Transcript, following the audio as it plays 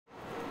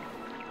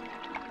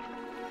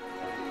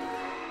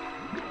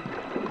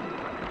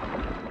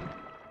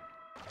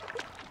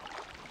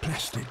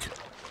plastic.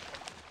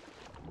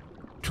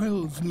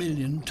 12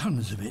 million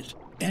tons of it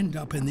end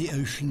up in the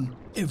ocean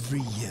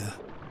every year.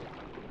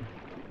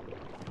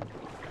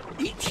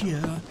 Each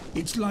year,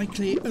 it's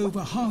likely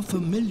over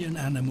 500,000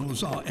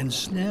 animals are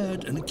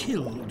ensnared and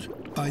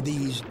killed by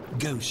these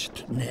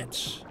ghost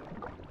nets.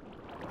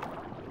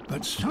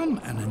 But some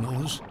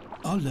animals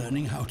are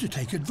learning how to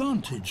take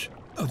advantage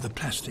of the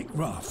plastic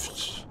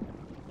rafts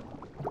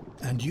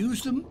and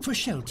use them for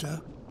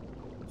shelter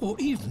or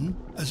even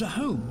as a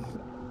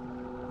home.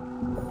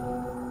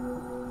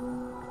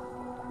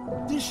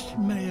 This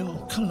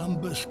male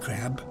Columbus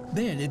crab,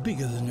 barely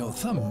bigger than your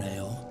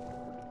thumbnail,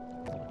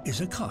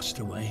 is a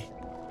castaway.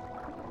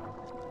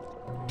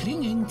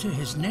 Clinging to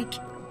his net,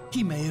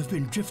 he may have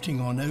been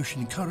drifting on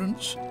ocean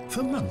currents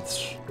for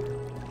months.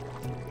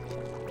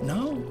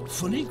 Now,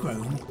 fully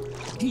grown,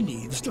 he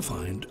needs to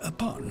find a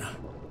partner.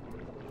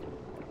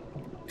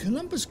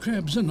 Columbus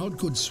crabs are not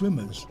good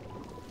swimmers,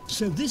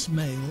 so this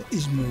male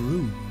is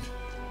marooned.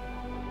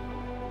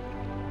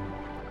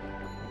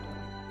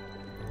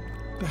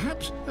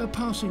 Perhaps a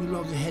passing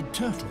loggerhead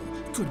turtle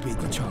could be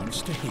the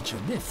chance to hitch a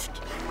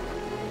lift.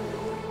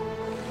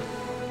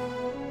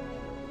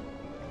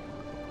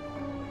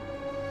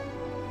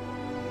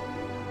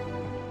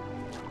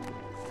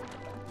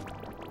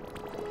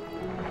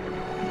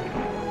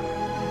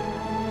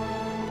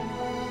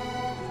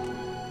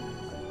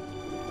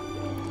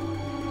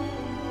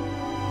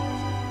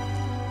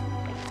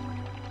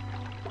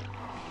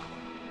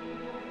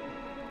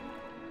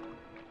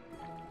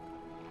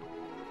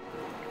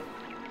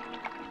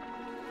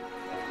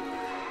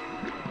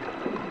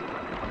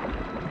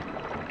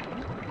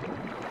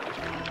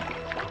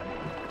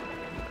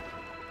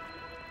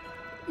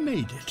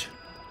 Made it.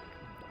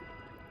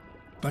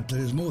 But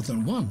there's more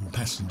than one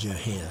passenger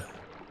here.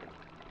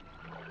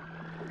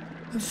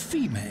 A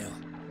female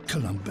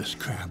Columbus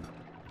crab.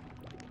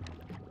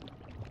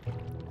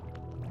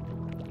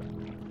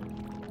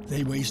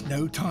 They waste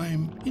no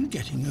time in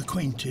getting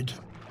acquainted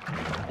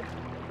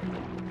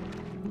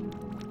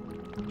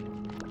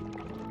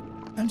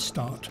and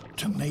start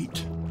to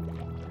mate.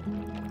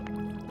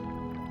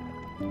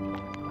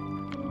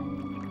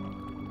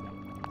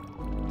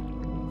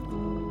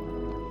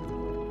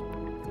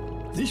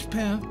 This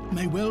pair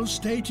may well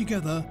stay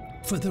together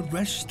for the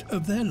rest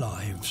of their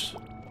lives.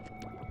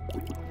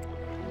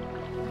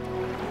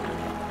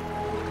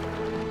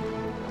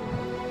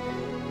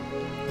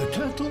 The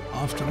turtle,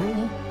 after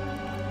all,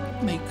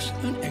 makes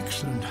an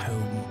excellent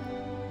home.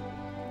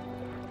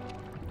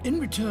 In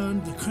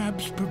return, the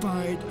crabs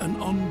provide an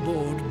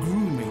onboard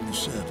grooming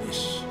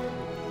service.